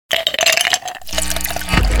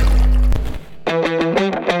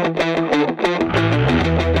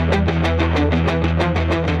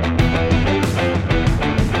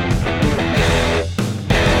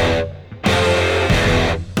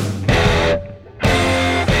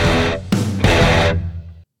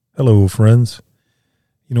Hello, friends.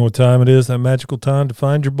 You know what time it is? That magical time to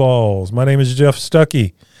find your balls. My name is Jeff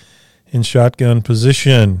Stuckey in shotgun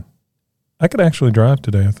position. I could actually drive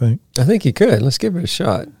today, I think. I think you could. Let's give it a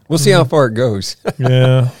shot. We'll see how far it goes.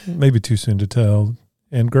 Yeah, maybe too soon to tell.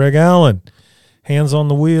 And Greg Allen, hands on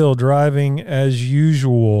the wheel, driving as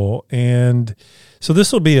usual. And so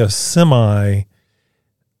this will be a semi,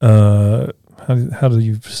 how do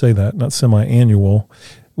you say that? Not semi-annual.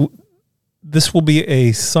 This will be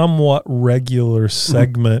a somewhat regular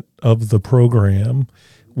segment of the program,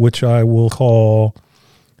 which I will call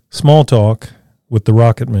Small Talk with the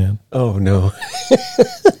Rocket Man. Oh, no.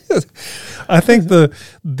 I think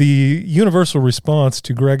the universal response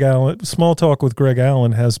to Greg Allen, Small Talk with Greg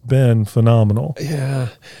Allen, has been phenomenal. Yeah.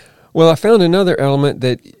 Well, I found another element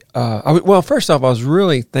that, first off, I was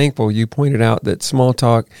really thankful you pointed out that small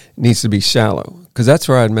talk needs to be shallow, because that's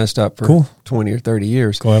where I'd messed up for 20 or 30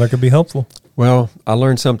 years. Glad I could be helpful. Well, I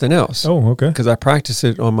learned something else. Oh, okay. Because I practiced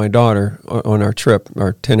it on my daughter on our trip,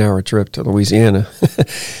 our 10-hour trip to Louisiana.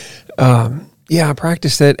 I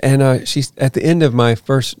practiced it, and she's at the end of my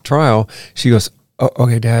first trial, she goes, "Oh,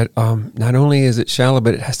 okay, Dad, not only is it shallow,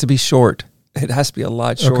 but it has to be short. It has to be a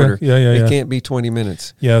lot shorter. Okay. Yeah. It can't be 20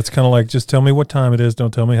 minutes. Yeah, it's kind of like, just tell me what time it is.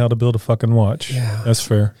 Don't tell me how to build a fucking watch. Yeah. That's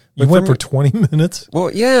fair. You went for 20 minutes?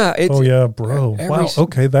 Well, yeah. Oh, yeah, bro. Wow.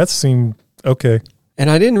 Okay, that seemed okay. And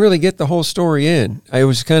I didn't really get the whole story in. I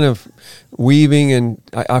was kind of weaving, and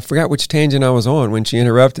I forgot which tangent I was on when she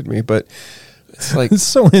interrupted me, but it's like... It's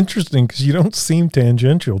so interesting because you don't seem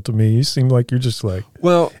tangential to me. You seem like you're just like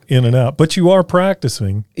in and out. But you are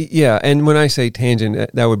practicing. Yeah, and when I say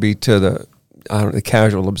tangent, that would be to the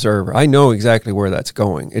casual observer. I know exactly where that's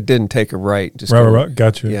going. It didn't take a right. Just right.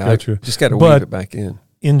 Got you. Yeah, got you. Just got to weave it back in.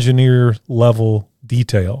 Engineer level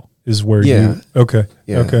detail is where you... Okay.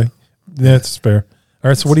 Yeah. Okay. That's fair. All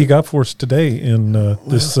right, so what do you got for us today in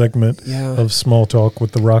this segment of Small Talk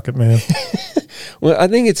with the Rocket Man? Well, I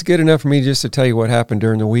think it's good enough for me just to tell you what happened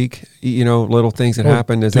during the week. You know, little things that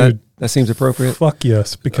happened. That seems appropriate? Fuck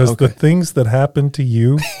yes, because the things that happened to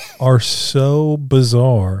you are so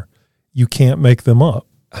bizarre, you can't make them up.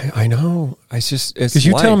 I know. It's because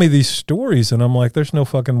you tell me these stories, and I'm like, there's no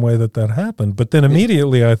fucking way that happened. But then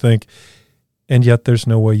immediately I think, and yet there's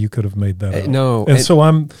no way you could have made that up. No. And so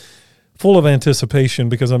I'm full of anticipation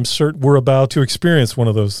because I'm certain we're about to experience one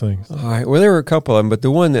of those things. All right. Well, there were a couple of them, but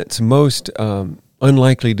the one that's most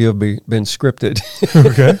unlikely to have been scripted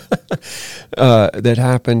that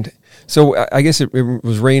happened. So I guess it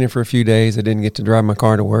was raining for a few days. I didn't get to drive my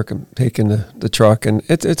car to work. I'm taking the truck, and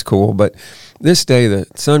it's cool. But this day the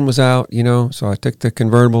sun was out, so I took the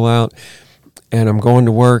convertible out, and I'm going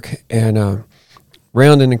to work, and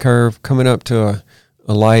rounding the curve, coming up to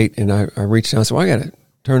a light, and I reached down. So I got to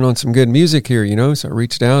turn on some good music here, So I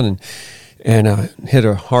reached down and hit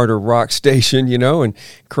a harder rock station, and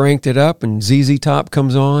cranked it up, and ZZ Top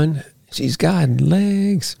comes on. She's got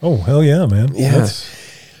legs. Oh, hell yeah, man. Yeah.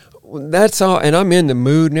 That's all, and I'm in the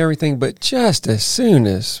mood and everything, but just as soon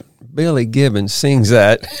as Billy Gibbons sings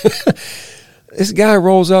that, this guy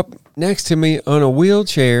rolls up next to me on a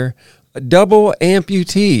wheelchair, a double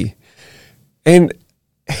amputee, and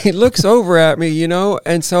he looks over at me,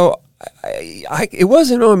 and so it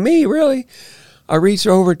wasn't on me, really. I reached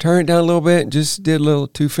over, turned it down a little bit, and just did a little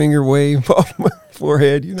 2-finger wave off my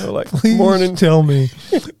forehead, like, please morning. Tell me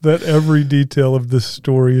that every detail of this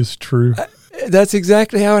story is true. That's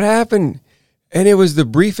exactly how it happened. And it was the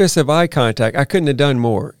briefest of eye contact. I couldn't have done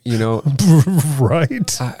more,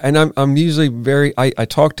 Right. And I'm usually I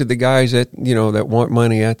talk to the guys that want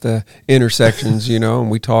money at the intersections,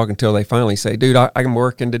 and we talk until they finally say, dude, I'm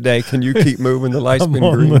working today. Can you keep moving? The light's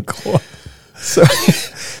been green. So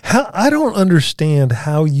I don't understand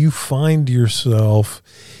how you find yourself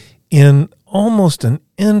in almost an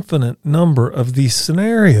infinite number of these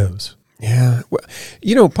scenarios. Yeah.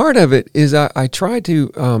 Well, part of it is I try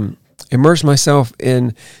to immerse myself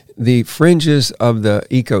in the fringes of the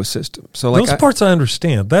ecosystem. So like those parts I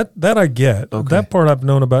understand. That I get. Okay. That part I've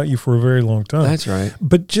known about you for a very long time. That's right.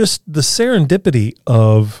 But just the serendipity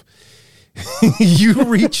of you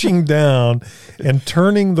reaching down and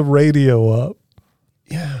turning the radio up.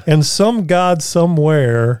 Yeah. And some god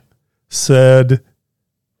somewhere said,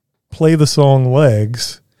 play the song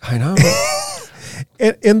Legs. I know.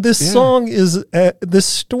 And this song is, this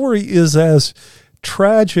story is as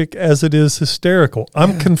tragic as it is hysterical.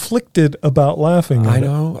 I'm conflicted about laughing at it.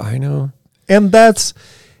 I know. And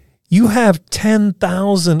you have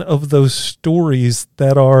 10,000 of those stories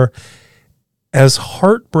that are as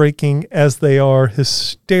heartbreaking as they are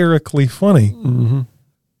hysterically funny. Mm-hmm.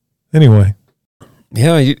 Anyway.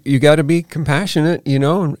 Yeah, you got to be compassionate,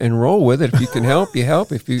 and roll with it. If you can help, you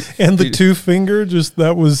help. If you And the 2 finger, just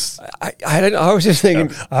that was. I was just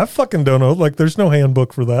thinking. I fucking don't know. Like, there's no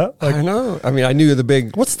handbook for that. Like, I know. I mean, I knew the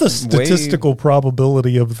big. What's the statistical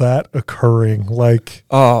probability of that occurring? Like,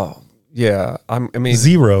 oh yeah, I mean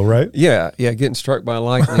 0, right? Yeah, getting struck by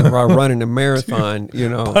lightning while running a marathon.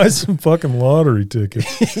 Buy some fucking lottery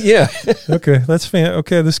tickets. Yeah. Okay, that's fan.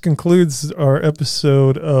 Okay, this concludes our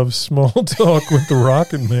episode of Small Talk with the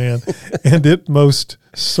Rocket Man, and it most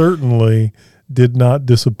certainly did not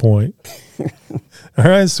disappoint. All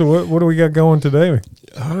right, so what do we got going today?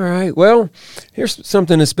 All right, well, here's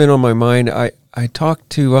something that's been on my mind. I talked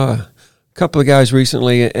to a couple of guys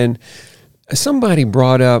recently, and somebody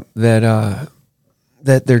brought up that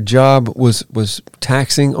their job was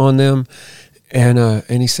taxing on them, and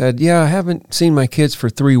he said, "Yeah, I haven't seen my kids for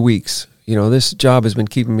 3 weeks. This job has been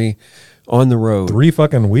keeping me on the road. 3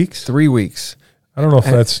 fucking weeks? 3 weeks. I don't know if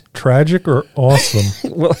that's tragic or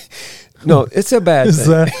awesome." Well, no, it's a bad thing.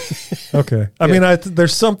 That okay? I mean,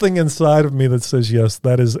 there's something inside of me that says yes,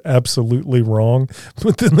 that is absolutely wrong,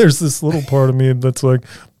 but then there's this little part of me that's like,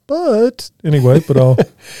 but anyway, but I'll.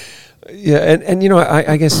 Yeah, and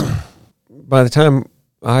I guess by the time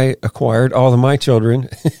I acquired all of my children,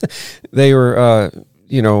 they were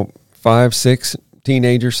 5, 6,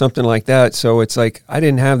 teenagers, something like that. So it's like I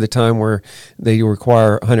didn't have the time where they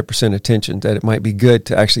require 100% attention. That it might be good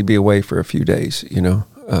to actually be away for a few days, and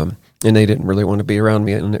they didn't really want to be around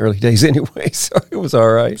me in the early days anyway, so it was all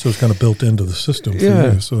right. So it's kind of built into the system for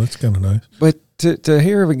you, so that's kind of nice. But to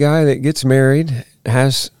hear of a guy that gets married,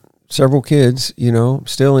 has several kids,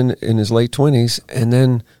 still in his late 20s, and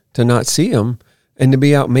then to not see him and to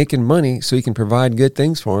be out making money so he can provide good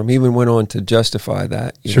things for him. He even went on to justify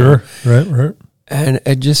that. Sure, right. And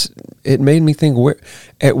it made me think,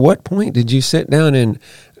 at what point did you sit down and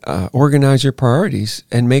organize your priorities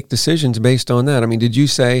and make decisions based on that? I mean, did you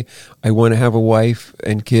say, I want to have a wife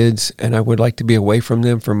and kids and I would like to be away from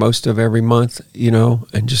them for most of every month,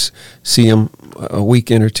 and just see them a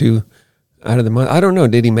weekend or two out of the month? I don't know.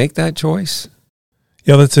 Did he make that choice?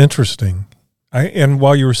 Yeah, that's interesting. And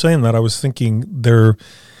while you were saying that, I was thinking there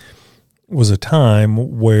was a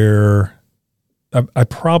time where I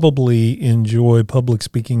probably enjoy public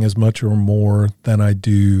speaking as much or more than I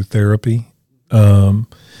do therapy. And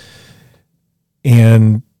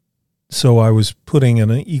so I was putting an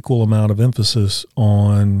equal amount of emphasis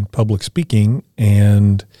on public speaking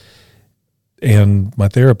and my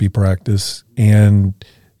therapy practice. And,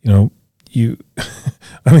 I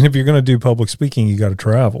mean, if you're going to do public speaking, you got to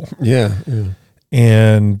travel. Yeah.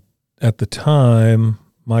 And at the time,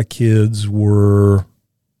 my kids were,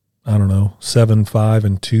 I don't know, 7, 5,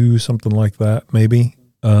 and 2, something like that, maybe.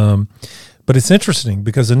 But it's interesting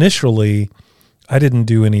because initially I didn't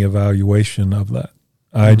do any evaluation of that.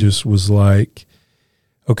 I just was like,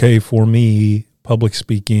 okay, for me, public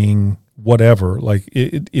speaking, whatever, like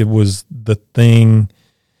it was the thing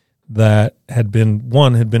that had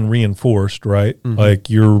been reinforced, right? Mm-hmm. Like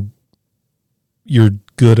you're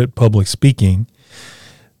good at public speaking.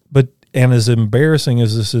 And as embarrassing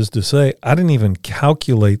as this is to say, I didn't even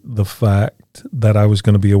calculate the fact that I was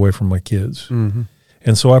going to be away from my kids. Mm-hmm.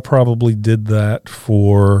 And so I probably did that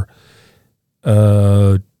for,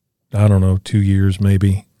 I don't know, 2 years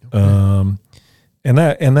maybe. Okay. And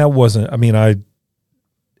that wasn't, I mean,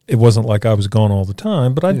 it wasn't like I was gone all the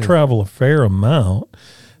time, but I'd travel a fair amount.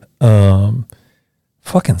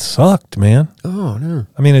 Fucking sucked, man. Oh, no.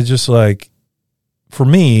 I mean, it's just like, for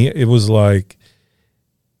me, it was like,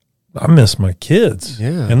 I miss my kids.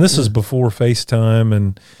 Yeah. And this is before FaceTime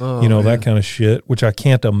and, that kind of shit, which I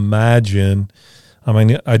can't imagine. I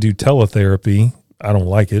mean, I do teletherapy. I don't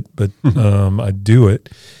like it, but I do it.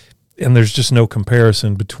 And there's just no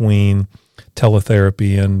comparison between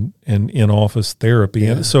teletherapy and in-office therapy.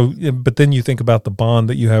 Yeah. And so, but then you think about the bond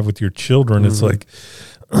that you have with your children. Mm-hmm. It's like,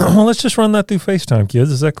 well, let's just run that through FaceTime, kids.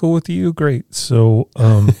 Is that cool with you? Great. So,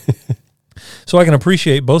 so I can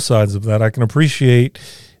appreciate both sides of that. I can appreciate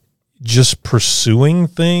just pursuing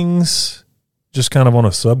things just kind of on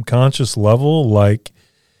a subconscious level, like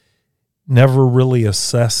never really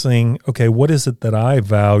assessing, okay, what is it that I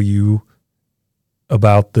value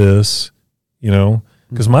about this,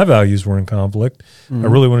 because my values were in conflict. Mm-hmm. I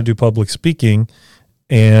really want to do public speaking,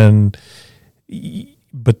 but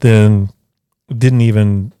then didn't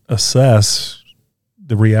even assess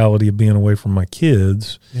the reality of being away from my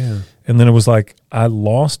kids. Yeah. And then it was like I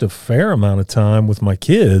lost a fair amount of time with my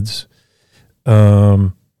kids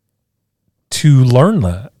to learn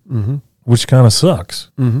that, which kind of sucks.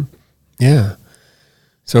 Mm-hmm. Yeah.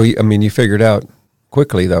 So, I mean, you figured out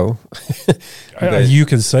quickly though. You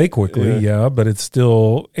can say quickly, yeah, but it's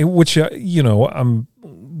still, which, I'm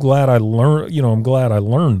glad I learned, I'm glad I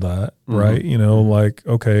learned that, right? Like,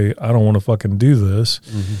 okay, I don't want to fucking do this.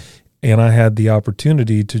 And I had the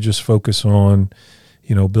opportunity to just focus on,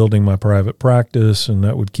 building my private practice, and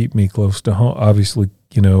that would keep me close to home, obviously,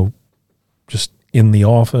 just in the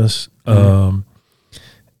office.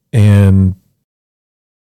 And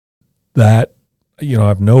that, I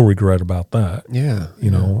have no regret about that. Yeah.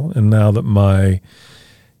 And now that my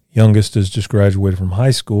youngest has just graduated from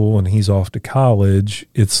high school and he's off to college,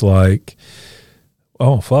 it's like,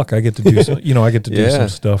 oh fuck, I get to do some, I get to do some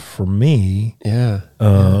stuff for me. Yeah.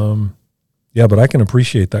 But I can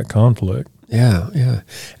appreciate that conflict. Yeah.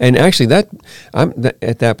 And actually I'm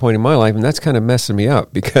at that point in my life, and that's kind of messing me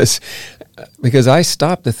up because I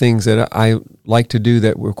stopped the things that I like to do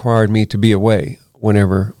that required me to be away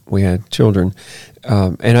whenever we had children.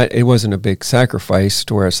 It wasn't a big sacrifice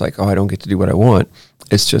to where it's like, oh, I don't get to do what I want.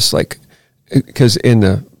 It's just like, because in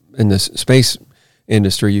the space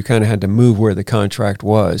industry, you kind of had to move where the contract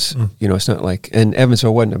was. It's not like, and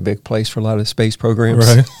Evansville wasn't a big place for a lot of space programs.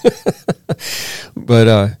 Right.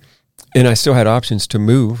 But, and I still had options to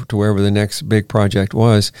move to wherever the next big project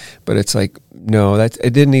was, but it's like, no,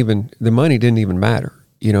 the money didn't even matter.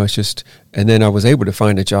 It's just, and then I was able to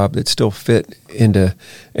find a job that still fit into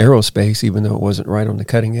aerospace, even though it wasn't right on the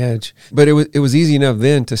cutting edge. But it was easy enough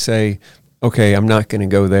then to say, okay, I'm not going to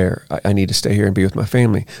go there. I need to stay here and be with my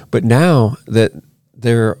family. But now that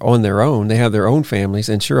they're on their own, they have their own families,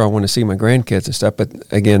 and sure, I want to see my grandkids and stuff, but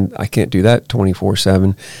again, I can't do that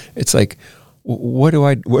 24/7. It's like, what do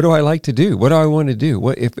I like to do? What do I want to do?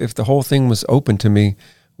 What if the whole thing was open to me,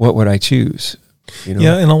 what would I choose?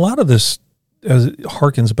 Yeah, and a lot of this as it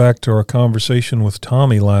harkens back to our conversation with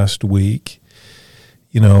Tommy last week.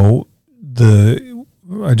 I'm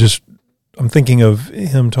thinking of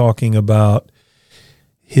him talking about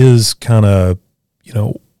his kind of,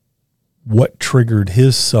 what triggered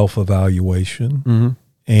his self-evaluation.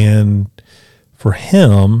 And for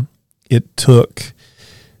him, it took,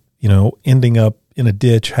 ending up in a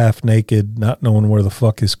ditch half naked, not knowing where the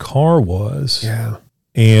fuck his car was. Yeah.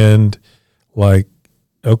 And like,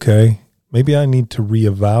 okay, maybe I need to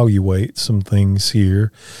reevaluate some things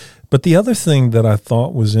here. But the other thing that I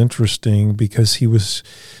thought was interesting, because he was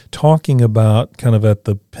talking about kind of at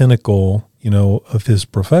the pinnacle, of his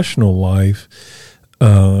professional life,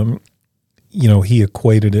 he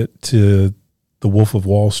equated it to the Wolf of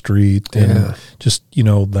Wall Street and just,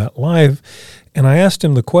 that life. And I asked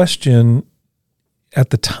him the question at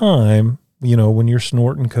the time, when you're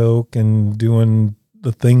snorting coke and doing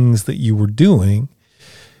the things that you were doing,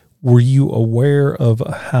 were you aware of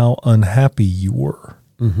how unhappy you were?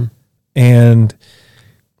 And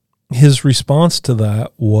his response to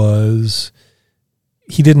that was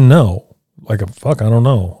he didn't know. Like, fuck, I don't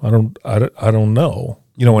know. I don't know.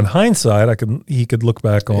 In hindsight, he could look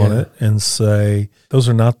back on it and say, those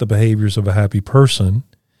are not the behaviors of a happy person.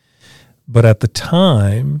 But at the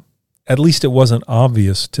time, at least it wasn't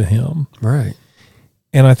obvious to him. Right.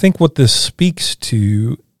 And I think what this speaks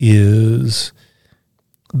to is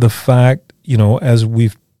the fact, as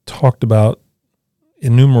we've talked about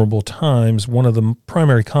innumerable times, one of the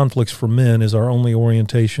primary conflicts for men is our only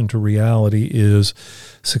orientation to reality is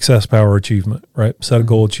success, power, achievement, right? Set a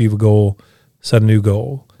goal, achieve a goal, set a new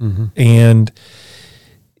goal. And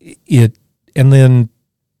then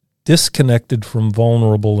disconnected from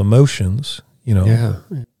vulnerable emotions,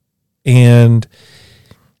 and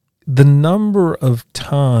the number of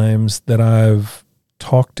times that I've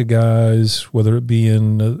talked to guys, whether it be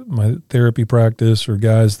in my therapy practice or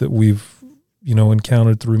guys that we've,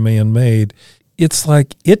 encountered through Man-Made, it's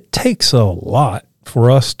like it takes a lot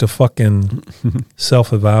for us to fucking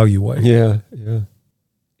self-evaluate. Yeah.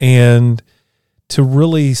 And to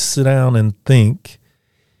really sit down and think,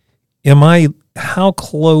 how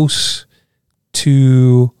close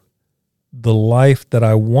to the life that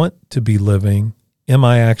I want to be living am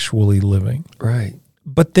I actually living? Right.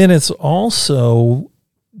 But then it's also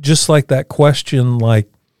just like that question, like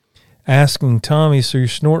asking Tommy, so you're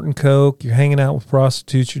snorting coke, you're hanging out with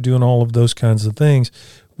prostitutes, you're doing all of those kinds of things.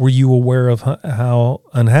 Were you aware of how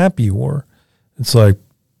unhappy you were? It's like,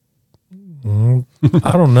 I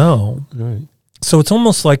don't know. Right. So it's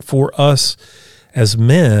almost like for us as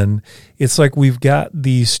men, it's like we've got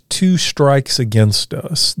these two strikes against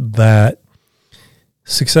us, that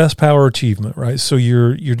success, power, achievement, right? So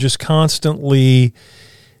you're just constantly,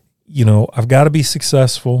 I've got to be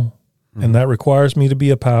successful, and that requires me to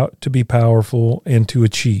be powerful and to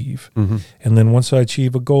achieve. And then once I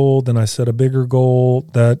achieve a goal, then I set a bigger goal,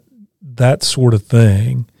 that sort of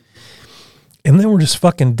thing. And then we're just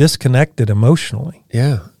fucking disconnected emotionally.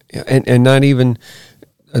 Yeah. And not even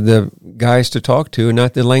the guys to talk to, and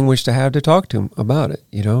not the language to have to talk to them about it,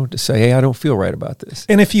 to say, hey, I don't feel right about this.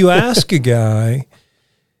 And if you ask a guy,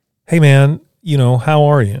 hey man, how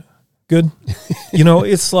are you? Good.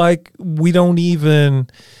 It's like we don't even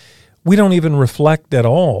reflect at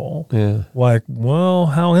all. Yeah. Like, well,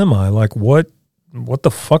 how am I? Like, what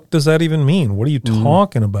the fuck does that even mean? What are you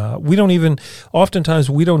talking about? Oftentimes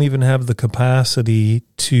we don't even have the capacity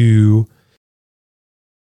to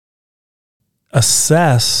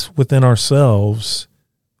assess within ourselves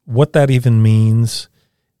what that even means.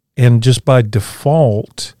 And just by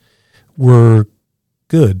default, we're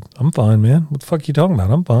good. I'm fine, man. What the fuck are you talking about?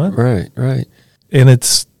 I'm fine. Right. And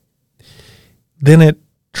then it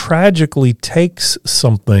tragically takes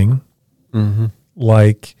something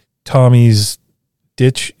like Tommy's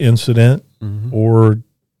ditch incident or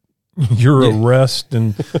your arrest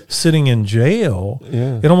and sitting in jail.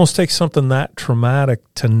 Yeah. It almost takes something that traumatic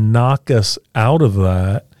to knock us out of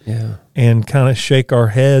that and kind of shake our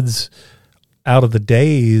heads out of the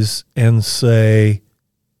daze and say,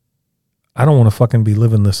 I don't want to fucking be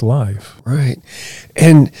living this life. Right.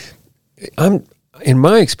 And in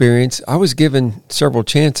my experience, I was given several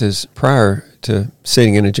chances prior to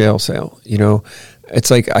sitting in a jail cell. It's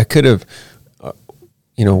like I could have,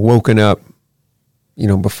 woken up,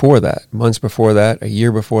 before that, months before that, a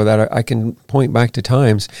year before that. I can point back to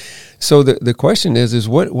times. So the question is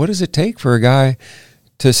what does it take for a guy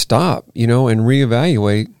to stop, and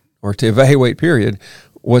reevaluate, or to evaluate, period,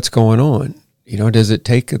 what's going on? Does it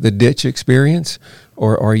take the ditch experience,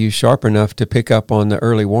 or are you sharp enough to pick up on the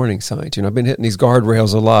early warning signs? I've been hitting these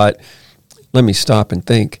guardrails a lot. Let me stop and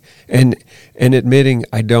think. And admitting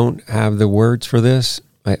I don't have the words for this.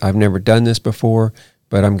 I've never done this before,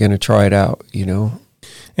 but I'm going to try it out,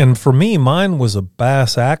 And for me, mine was a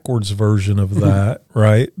bass-ackwards version of that,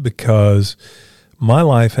 right? Because my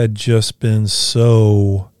life had just been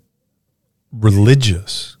so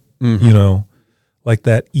religious, like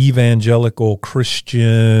that evangelical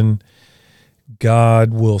Christian,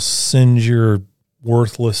 God will send your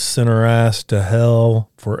worthless sinner ass to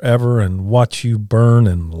hell forever and watch you burn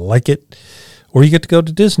and like it, or you get to go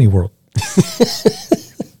to Disney World.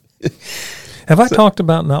 Have I talked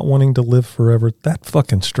about not wanting to live forever? That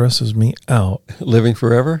fucking stresses me out. Living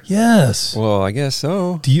forever? Yes. Well, I guess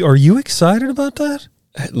so. Are you excited about that?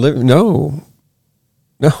 No.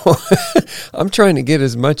 I'm trying to get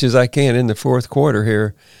as much as I can in the fourth quarter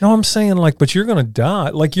here. No, I'm saying but you're going to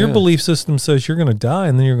die. Like your belief system says you're going to die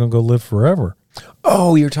and then you're going to go live forever.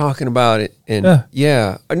 Oh, you're talking about it. And No.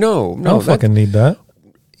 I don't fucking need that.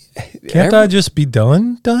 Can't I just be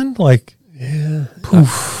done? Like,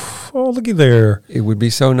 poof. Oh, looky there. It would be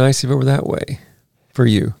so nice if it were that way for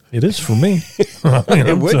you. It is for me. I'm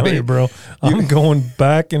telling you, bro. I'm going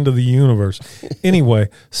back into the universe. Anyway,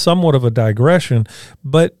 somewhat of a digression,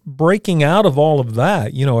 but breaking out of all of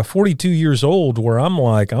that, at 42 years old, where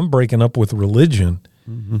I'm breaking up with religion.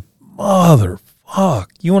 Motherfuck.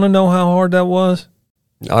 You want to know how hard that was?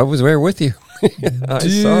 I was there with you. I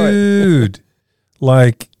saw it. Dude.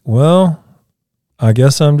 I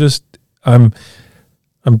guess I'm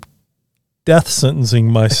death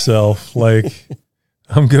sentencing myself.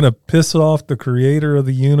 I'm going to piss off the creator of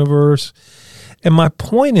the universe. And my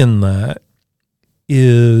point in that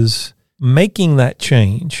is making that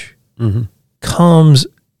change comes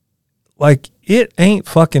it ain't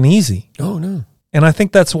fucking easy. Oh, no. And I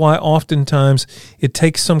think that's why oftentimes it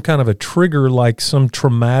takes some kind of a trigger, like some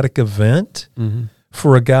traumatic event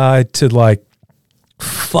for a guy to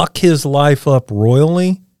fuck his life up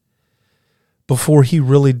royally before he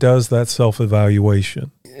really does that self-evaluation.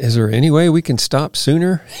 Is there any way we can stop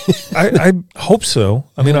sooner? I hope so.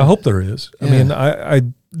 I mean, I hope there is. I mean,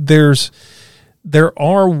 there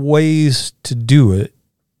are ways to do it,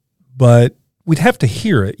 but we'd have to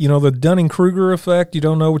hear it. The Dunning-Kruger effect, you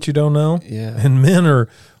don't know what you don't know. Yeah. And men are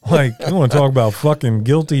you want to talk about fucking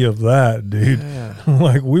guilty of that, dude.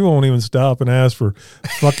 Yeah. We won't even stop and ask for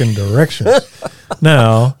fucking directions.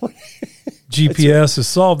 Now, GPS has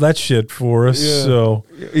solved that shit for us. Yeah. So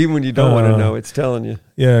even when you don't want to know, it's telling you.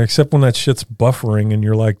 Yeah, except when that shit's buffering and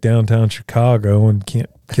you're downtown Chicago and can't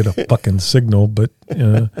get a fucking signal. But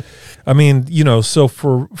I mean, so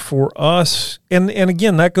for us, and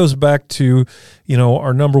again, that goes back to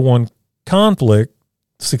our number one conflict: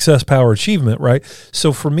 success, power, achievement. Right.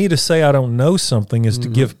 So for me to say I don't know something is to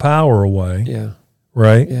give power away. Yeah.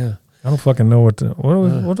 Right. Yeah. I don't fucking know what the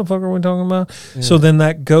fuck are we talking about? Yeah. So then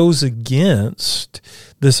that goes against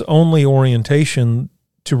this only orientation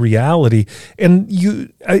to reality. And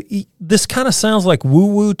this kind of sounds like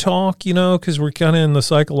woo-woo talk, you know, because we're kind of in the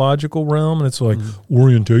psychological realm, and it's like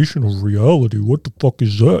orientation of reality. What the fuck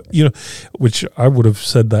is that? You know, which I would have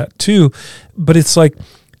said that too. But it's like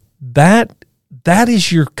that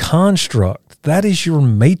is your construct. That is your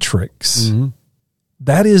matrix. Mm-hmm.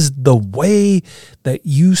 That is the way that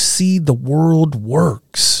you see the world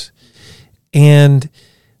works. And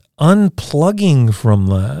unplugging from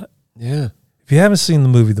that. Yeah. If you haven't seen the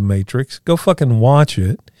movie The Matrix, go fucking watch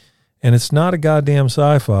it. And it's not a goddamn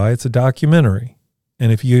sci-fi. It's a documentary.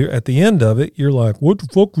 And if you, at the end of it, you're like, what the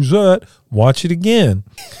fuck was that? Watch it again.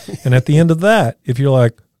 And at the end of that, if you're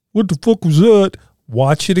like, what the fuck was that?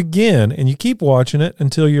 Watch it again. And you keep watching it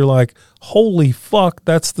until you're like, holy fuck,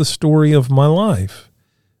 that's the story of my life.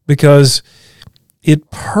 Because it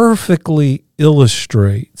perfectly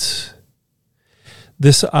illustrates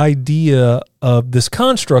this idea of this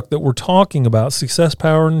construct that we're talking about, success,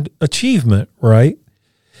 power, and achievement, right?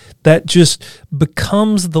 That just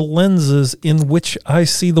becomes the lenses in which I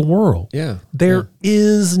see the world. Yeah. There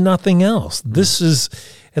is nothing else. This is,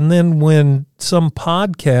 and then when some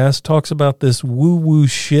podcast talks about this woo-woo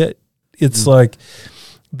shit, it's like,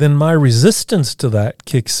 then my resistance to that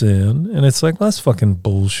kicks in, and it's like, that's fucking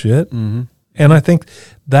bullshit. Mm-hmm. And I think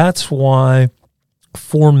that's why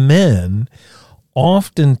for men,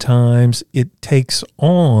 oftentimes it takes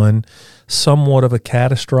on somewhat of a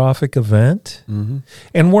catastrophic event. Mm-hmm.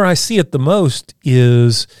 And where I see it the most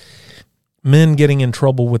is men getting in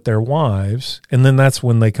trouble with their wives, and then that's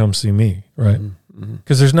when they come see me, right?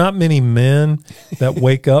 Because there's not many men that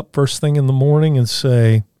wake up first thing in the morning and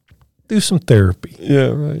say, do some therapy. Yeah,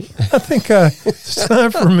 right. I think it's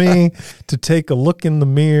time for me to take a look in the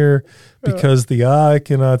mirror because the eye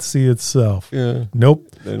cannot see itself. Yeah. Nope.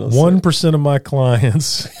 1% of my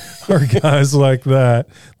clients are guys like that.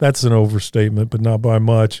 That's an overstatement, but not by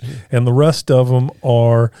much. And the rest of them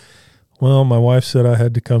are, well, my wife said I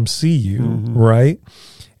had to come see you, right?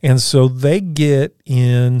 And so they get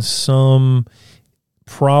in some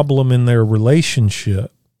problem in their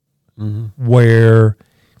relationship where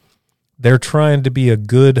they're trying to be a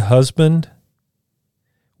good husband,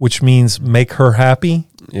 which means make her happy.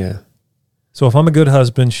 Yeah. So if I'm a good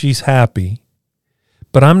husband, she's happy,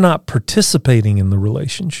 but I'm not participating in the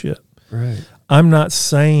relationship. Right. I'm not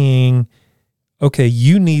saying, okay,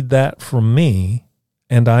 you need that from me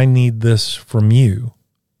and I need this from you.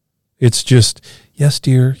 It's just, yes,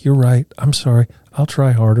 dear, you're right. I'm sorry. I'll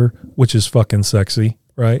try harder, which is fucking sexy,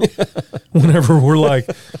 right? Whenever we're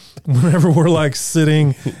like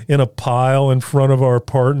sitting in a pile in front of our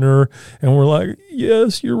partner and we're like,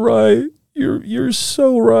 yes, you're right. You're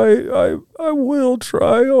so right. I will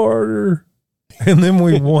try harder. And then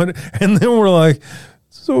we're like,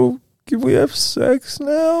 so can we have sex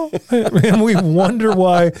now? And we wonder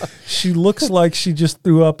why she looks like she just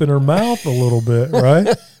threw up in her mouth a little bit, right?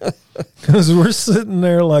 Because we're sitting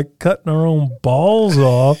there like cutting our own balls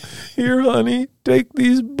off. Here, honey, take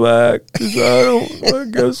these back because I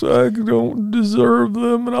guess I don't deserve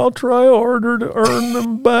them and I'll try harder to earn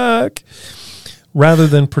them back. Rather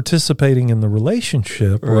than participating in the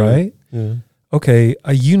relationship, right? Yeah. Okay,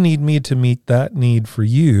 you need me to meet that need for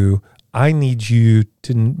you. I need you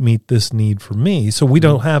to meet this need for me. So we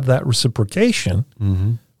don't have that reciprocation,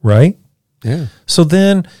 right? Yeah. So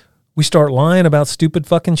then we start lying about stupid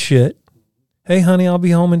fucking shit. Hey, honey, I'll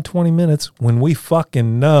be home in 20 minutes when we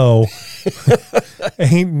fucking know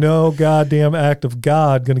ain't no goddamn act of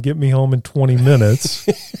God going to get me home in 20 minutes.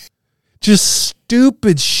 Just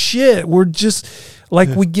stupid shit. We're just like,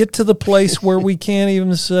 we get to the place where we can't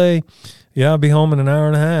even say, yeah, I'll be home in an hour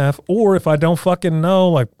and a half. Or if I don't fucking know,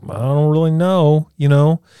 like, I don't really know, you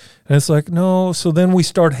know? And it's like, no. So then we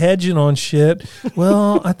start hedging on shit.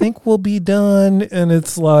 Well, I think we'll be done. And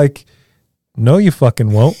it's like, no, you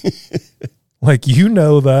fucking won't. Like, you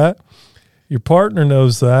know that. Your partner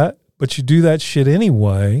knows that. But you do that shit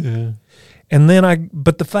anyway. Yeah. And then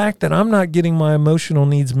but the fact that I'm not getting my emotional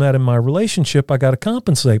needs met in my relationship, I got to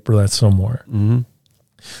compensate for that somewhere. Mm-hmm.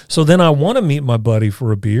 So then I want to meet my buddy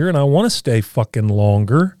for a beer and I want to stay fucking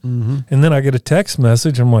longer. And then I get a text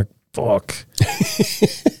message. I'm like, fuck,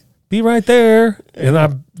 be right there. And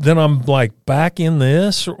I'm like back in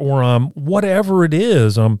this, or I'm whatever it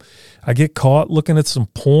is. I get caught looking at some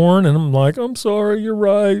porn and I'm like, I'm sorry, you're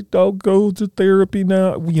right. I'll go to therapy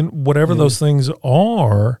now. Whatever those things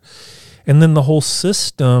are. And then the whole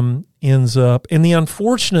system ends up. And the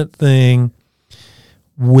unfortunate thing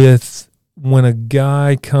with when a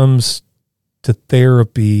guy comes to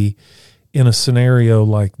therapy in a scenario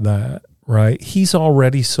like that, right? He's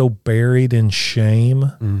already so buried in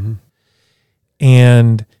shame.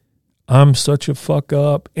 And I'm such a fuck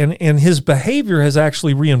up. And his behavior has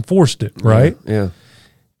actually reinforced it, right? Yeah.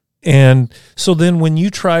 And so then when you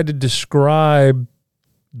try to describe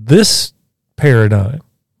this paradigm,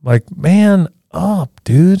 like, man up,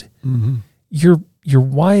 dude, your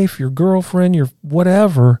wife, your girlfriend, your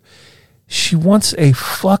whatever, she wants a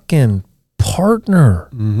fucking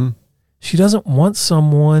partner. She doesn't want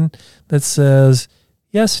someone that says,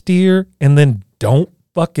 yes, dear, and then don't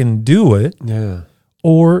fucking do it. Yeah.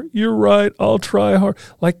 Or, you're right, I'll try hard.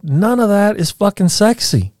 Like, none of that is fucking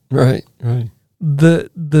sexy. Right.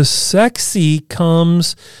 The sexy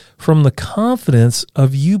comes from the confidence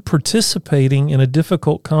of you participating in a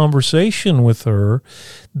difficult conversation with her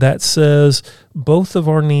that says, both of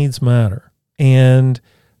our needs matter. And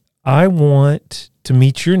I want to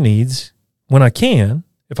meet your needs when I can.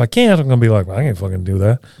 If I can't, I'm going to be like, well, I can't fucking do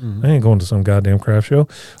that. I ain't going to some goddamn craft show,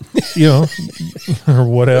 or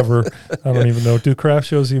whatever. I don't even know. Do craft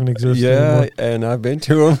shows even exist anymore? And I've been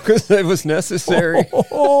to them because it was necessary.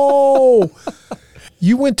 Oh,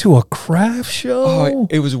 you went to a craft show? Oh,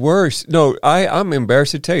 it was worse. No, I'm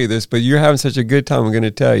embarrassed to tell you this, but you're having such a good time. I'm going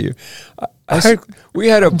to tell you. We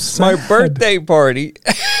had my birthday party.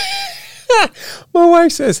 My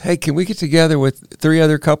wife says, hey, can we get together with 3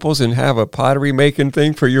 other couples and have a pottery making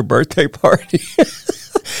thing for your birthday party?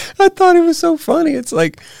 I thought it was so funny. It's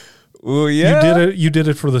like, well, yeah. You did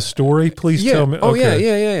it for the story? Please tell me. Oh,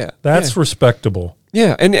 okay. yeah. That's respectable.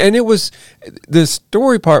 Yeah, and it was, the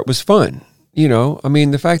story part was fun. I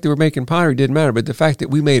mean, the fact that we're making pottery didn't matter, but the fact that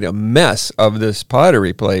we made a mess of this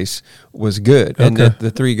pottery place was good. And that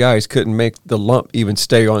the 3 guys couldn't make the lump even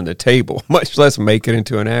stay on the table, much less make it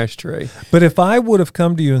into an ashtray. But if I would have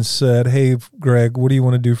come to you and said, hey, Greg, what do you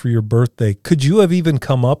want to do for your birthday? Could you have even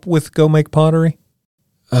come up with go make pottery?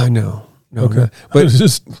 No. Okay. No. But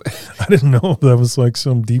I didn't know that was like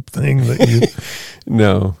some deep thing that you.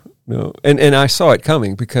 No. And I saw it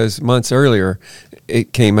coming because months earlier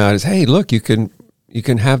it came out as, hey, look, you can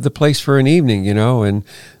have the place for an evening, and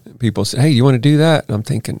people say, hey, you want to do that? And I'm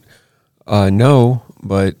thinking, no,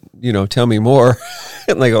 but, tell me more.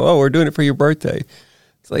 And they go, oh, we're doing it for your birthday.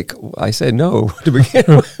 It's like, I said no to begin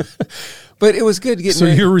with. But it was good to get. So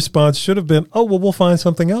your response should have been, oh, well, we'll find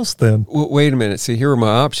something else then. Wait a minute. See, here are my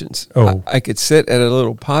options. Oh. I could sit at a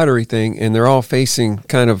little pottery thing, and they're all facing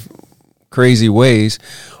kind of crazy ways.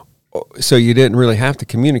 So you didn't really have to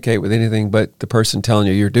communicate with anything but the person telling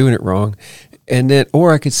you you're doing it wrong. And then,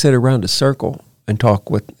 or I could sit around a circle and talk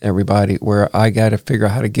with everybody where I got to figure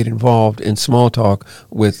out how to get involved in small talk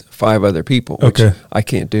with 5 other people, which I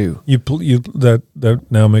can't do. That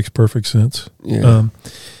now makes perfect sense. Yeah.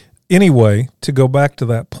 Anyway, to go back to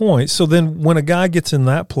that point, so then when a guy gets in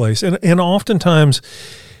that place, and oftentimes,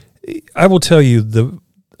 I will tell you,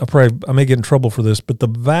 I may get in trouble for this, but the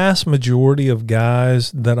vast majority of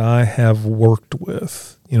guys that I have worked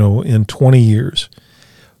with, in 20 years,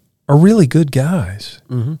 are really good guys.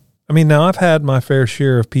 Mm-hmm. I mean, now I've had my fair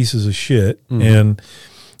share of pieces of shit, and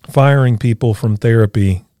firing people from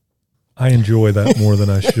therapy, I enjoy that more than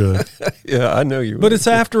I should. Yeah, I know you would. But it's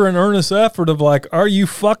after an earnest effort of like, are you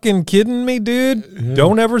fucking kidding me, dude? Yeah.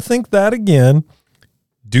 Don't ever think that again.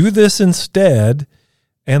 Do this instead,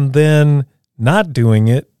 and then not doing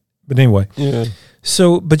it. But anyway,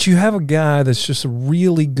 but you have a guy that's just a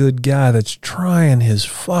really good guy that's trying his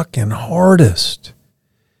fucking hardest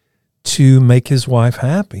to make his wife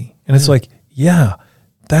happy. And it's like, yeah,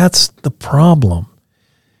 that's the problem.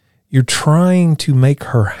 You're trying to make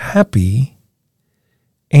her happy,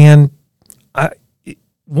 and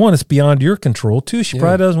it's beyond your control. 2, she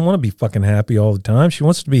probably doesn't want to be fucking happy all the time. She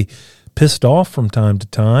wants to be pissed off from time to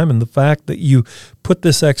time, and the fact that you put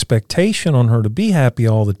this expectation on her to be happy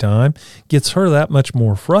all the time gets her that much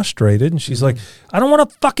more frustrated, and she's like, I don't want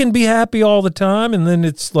to fucking be happy all the time. And then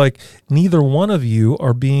it's like neither one of you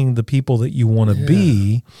are being the people that you want to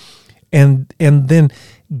be, and then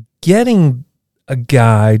getting a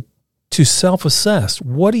guy to self-assess.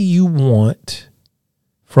 What do you want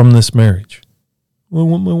from this marriage? Well, I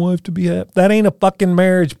want my wife to be happy. That ain't a fucking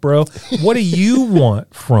marriage, bro. What do you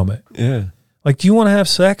want from it? Yeah. Like, do you want to have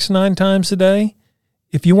sex 9 times a day?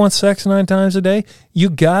 If you want sex 9 times a day, you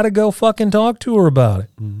got to go fucking talk to her about it.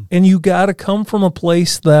 Mm-hmm. And you got to come from a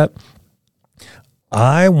place that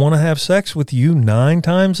I want to have sex with you 9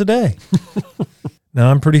 times a day. Now,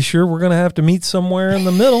 I'm pretty sure we're going to have to meet somewhere in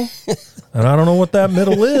the middle. And I don't know what that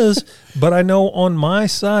middle is, but I know on my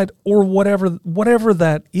side, or whatever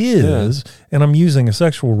that is, and I'm using a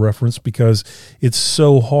sexual reference because it's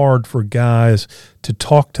so hard for guys to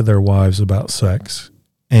talk to their wives about sex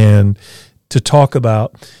and to talk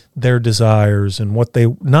about their desires and what they,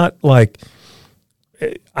 not like,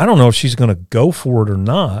 I don't know if she's going to go for it or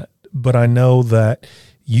not, but I know that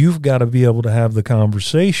you've got to be able to have the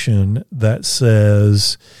conversation that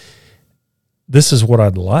says, this is what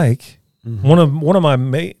I'd like. Mm-hmm. One of my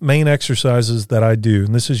main exercises that I do,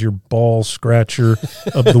 and this is your ball scratcher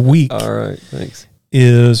of the week. All right, thanks.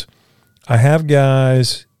 Is I have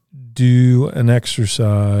guys do an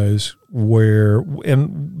exercise where,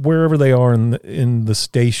 and wherever they are in the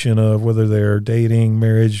station of whether they're dating,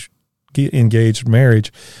 marriage, engaged,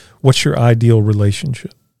 marriage, what's your ideal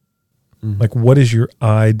relationship? Mm-hmm. Like, what is your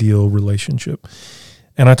ideal relationship?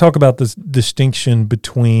 And I talk about this distinction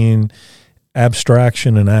between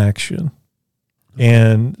abstraction and action.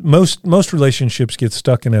 And most relationships get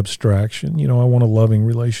stuck in abstraction. You know, I want a loving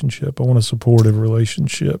relationship. I want a supportive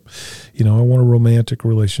relationship. You know, I want a romantic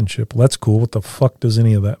relationship. Well, that's cool. What the fuck does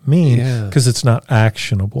any of that mean? Because it's not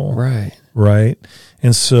actionable. Right. Right.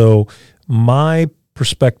 And so my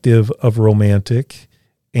perspective of romantic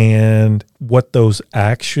and what those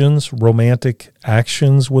actions, romantic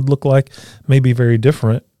actions would look like may be very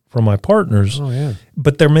different from my partner's. Oh, yeah.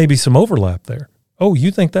 But there may be some overlap there. Oh,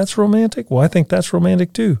 you think that's romantic? Well, I think that's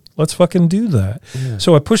romantic too. Let's fucking do that. Yeah.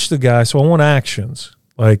 So I push the guy. So I want actions.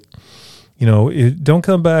 Like, you know, don't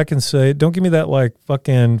come back and say, don't give me that like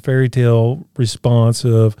fucking fairy tale response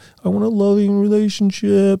of, I want a loving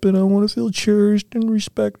relationship and I want to feel cherished and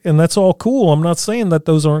respect. And that's all cool. I'm not saying that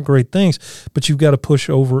those aren't great things, but you've got to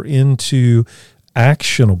push over into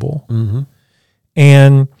actionable. Mm-hmm.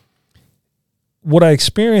 And what I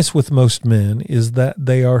experience with most men is that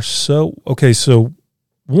they are so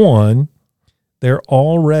one, they're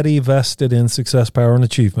already vested in success, power, and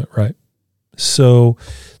achievement, right? So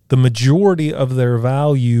the majority of their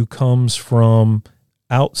value comes from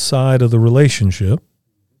outside of the relationship.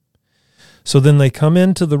 So then they come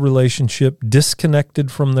into the relationship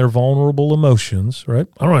disconnected from their vulnerable emotions, right?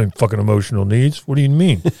 I don't have any fucking emotional needs. What do you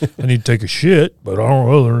mean? I need to take a shit, but I don't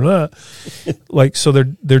know other than that. Like, so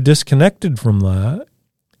they're disconnected from that.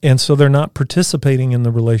 And so they're not participating in the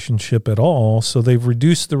relationship at all. So they've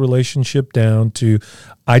reduced the relationship down to,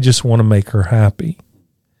 I just want to make her happy.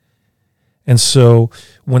 And so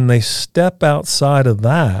when they step outside of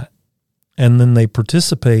that and then they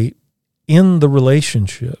participate in the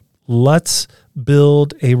relationship, let's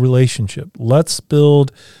build a relationship. Let's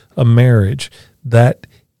build a marriage that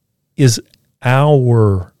is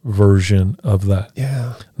our version of that.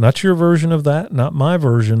 Yeah. Not your version of that, not my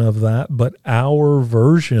version of that, but our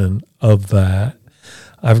version of that.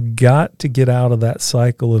 I've got to get out of that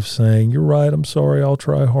cycle of saying, you're right, I'm sorry, I'll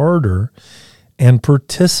try harder, and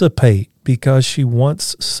participate because she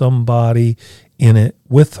wants somebody in it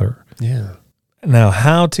with her. Yeah. Now,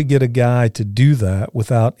 how to get a guy to do that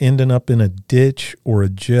without ending up in a ditch or a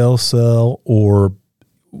jail cell or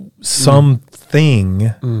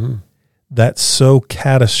something that's so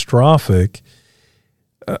catastrophic,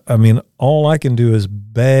 I mean, all I can do is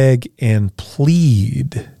beg and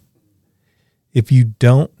plead. If you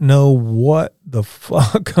don't know what the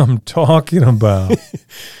fuck I'm talking about,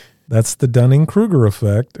 that's the Dunning-Kruger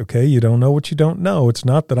effect, okay? You don't know what you don't know. It's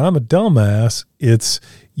not that I'm a dumbass. It's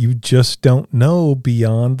you just don't know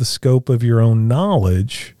beyond the scope of your own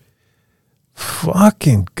knowledge.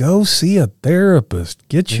 Fucking go see a therapist.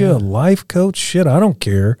 Get you a life coach. Shit, I don't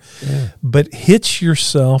care. Yeah. But hitch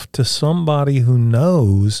yourself to somebody who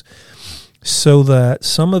knows so that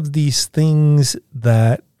some of these things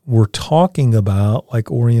that we're talking about, like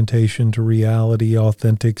orientation to reality,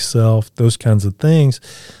 authentic self, those kinds of things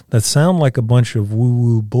that sound like a bunch of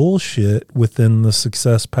woo-woo bullshit within the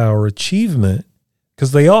success, power, achievement,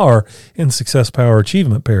 because they are in success, power,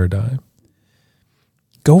 achievement paradigm.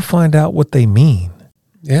 Go find out what they mean.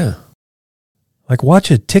 Yeah. Like watch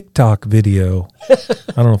a TikTok video. I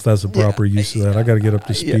don't know if that's the proper use of that. I got to get up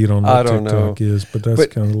to speed on what TikTok is, but that's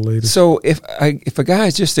kind of the latest. So if a guy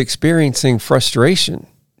is just experiencing frustration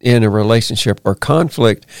in a relationship or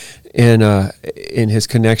conflict in his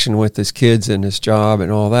connection with his kids and his job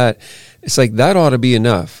and all that, it's like that ought to be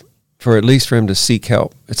enough for at least for him to seek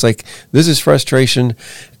help. It's like this is frustration.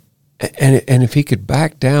 And if he could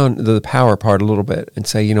back down the power part a little bit and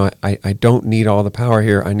say, you know, I don't need all the power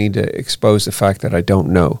here. I need to expose the fact that I don't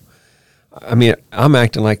know. I mean, I'm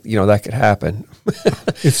acting like, you know, that could happen.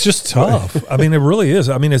 It's just tough. I mean, it really is.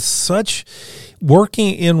 I mean, it's such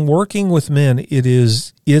working with men.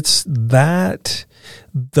 It's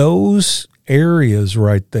those areas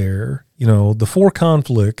right there, you know, the four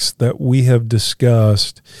conflicts that we have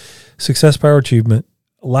discussed: success, power, achievement,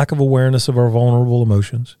 lack of awareness of our vulnerable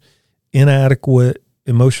emotions, inadequate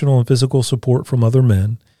emotional and physical support from other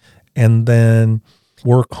men, and then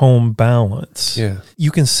work-home balance. Yeah. You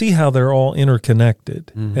can see how they're all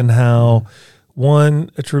interconnected and how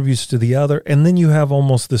one attributes to the other, and then you have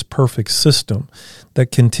almost this perfect system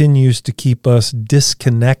that continues to keep us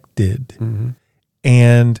disconnected. Mm-hmm.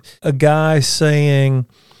 And a guy saying,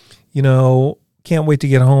 can't wait to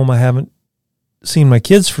get home. I haven't seen my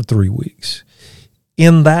kids for 3 weeks.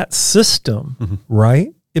 In that system, mm-hmm.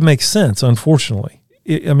 right? It makes sense, unfortunately.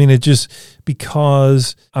 It just,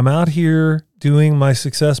 because I'm out here doing my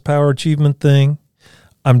success, power, achievement thing,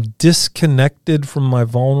 I'm disconnected from my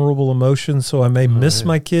vulnerable emotions, so I may miss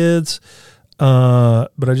my kids, but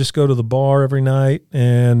I just go to the bar every night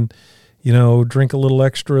and, drink a little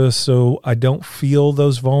extra so I don't feel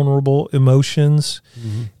those vulnerable emotions.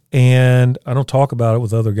 Mm-hmm. And I don't talk about it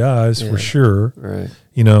with other guys for sure. Right.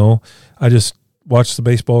 I just watch the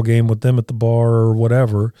baseball game with them at the bar or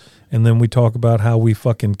whatever, and then we talk about how we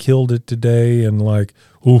fucking killed it today and like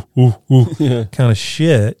kind of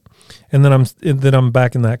shit. And then I'm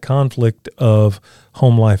back in that conflict of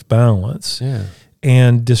home life balance. Yeah.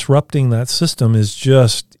 And disrupting that system is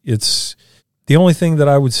it's the only thing that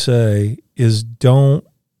I would say is don't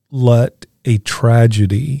let a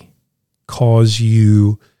tragedy cause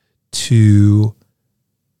you to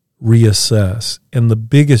reassess. And the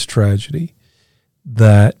biggest tragedy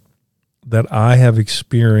that I have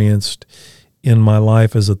experienced in my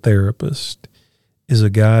life as a therapist is a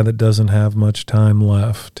guy that doesn't have much time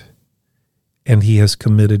left, and he has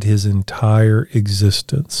committed his entire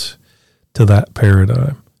existence to that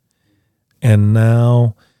paradigm. And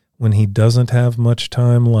now, when he doesn't have much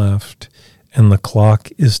time left and the clock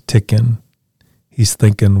is ticking, he's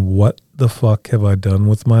thinking, what the fuck have I done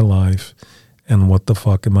with my life? And what the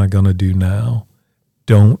fuck am I going to do now?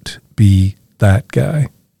 Don't be that guy.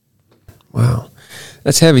 Wow.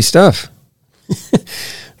 That's heavy stuff.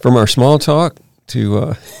 From our small talk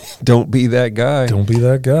to don't be that guy. Don't be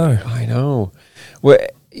that guy. I know. Well,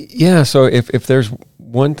 yeah, so if there's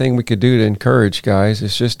one thing we could do to encourage guys,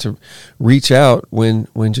 it's just to reach out when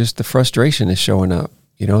just the frustration is showing up.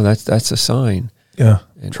 That's a sign. Yeah.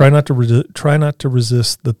 And try not to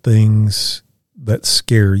resist the things that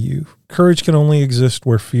scare you. Courage can only exist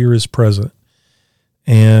where fear is present.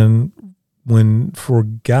 And for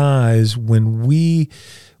guys, when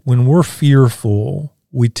we're fearful,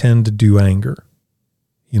 we tend to do anger,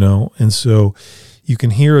 and so you can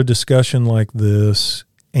hear a discussion like this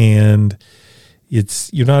and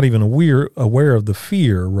you're not even aware of the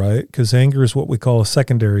fear, right? Because anger is what we call a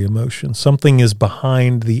secondary emotion. Something is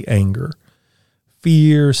behind the anger.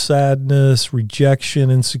 Fear, sadness,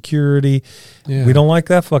 rejection, insecurity. Yeah. We don't like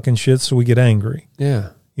that fucking shit, so we get angry. Yeah.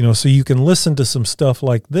 So you can listen to some stuff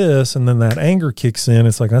like this, and then that anger kicks in.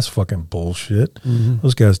 It's like, that's fucking bullshit. Mm-hmm.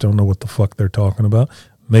 Those guys don't know what the fuck they're talking about.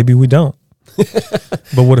 Maybe we don't.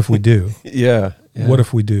 But what if we do? Yeah. What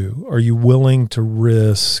if we do? Are you willing to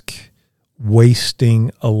risk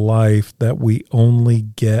wasting a life that we only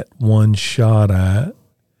get one shot at,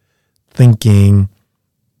 thinking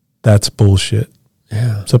that's bullshit?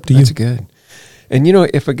 Yeah. It's up to you. That's good. And,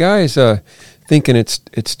 if a guy is thinking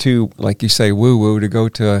it's too, like you say, woo-woo to go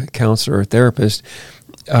to a counselor or therapist,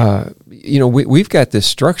 we've got this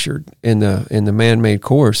structured in the man-made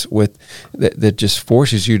course with that just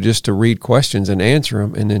forces you just to read questions and answer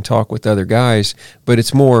them and then talk with other guys. But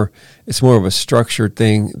it's more of a structured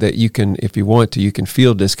thing that you can, if you want to, you can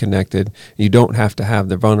feel disconnected. You don't have to have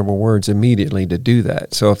the vulnerable words immediately to do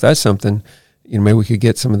that. So if that's something, maybe we could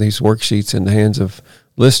get some of these worksheets in the hands of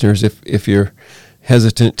listeners if you're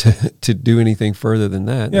hesitant to do anything further than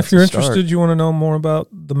that. Yeah, if you're interested, you want to know more about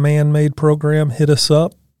the Man-Made program, hit us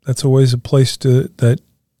up. That's always a place that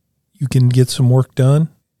you can get some work done.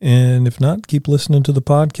 And if not, keep listening to the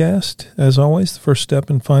podcast. As always, the first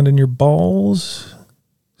step in finding your balls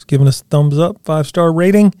is giving us a thumbs up, 5-star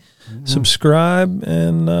rating, subscribe,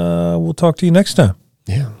 and we'll talk to you next time.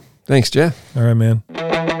 Yeah. Thanks, Jeff. All right, man.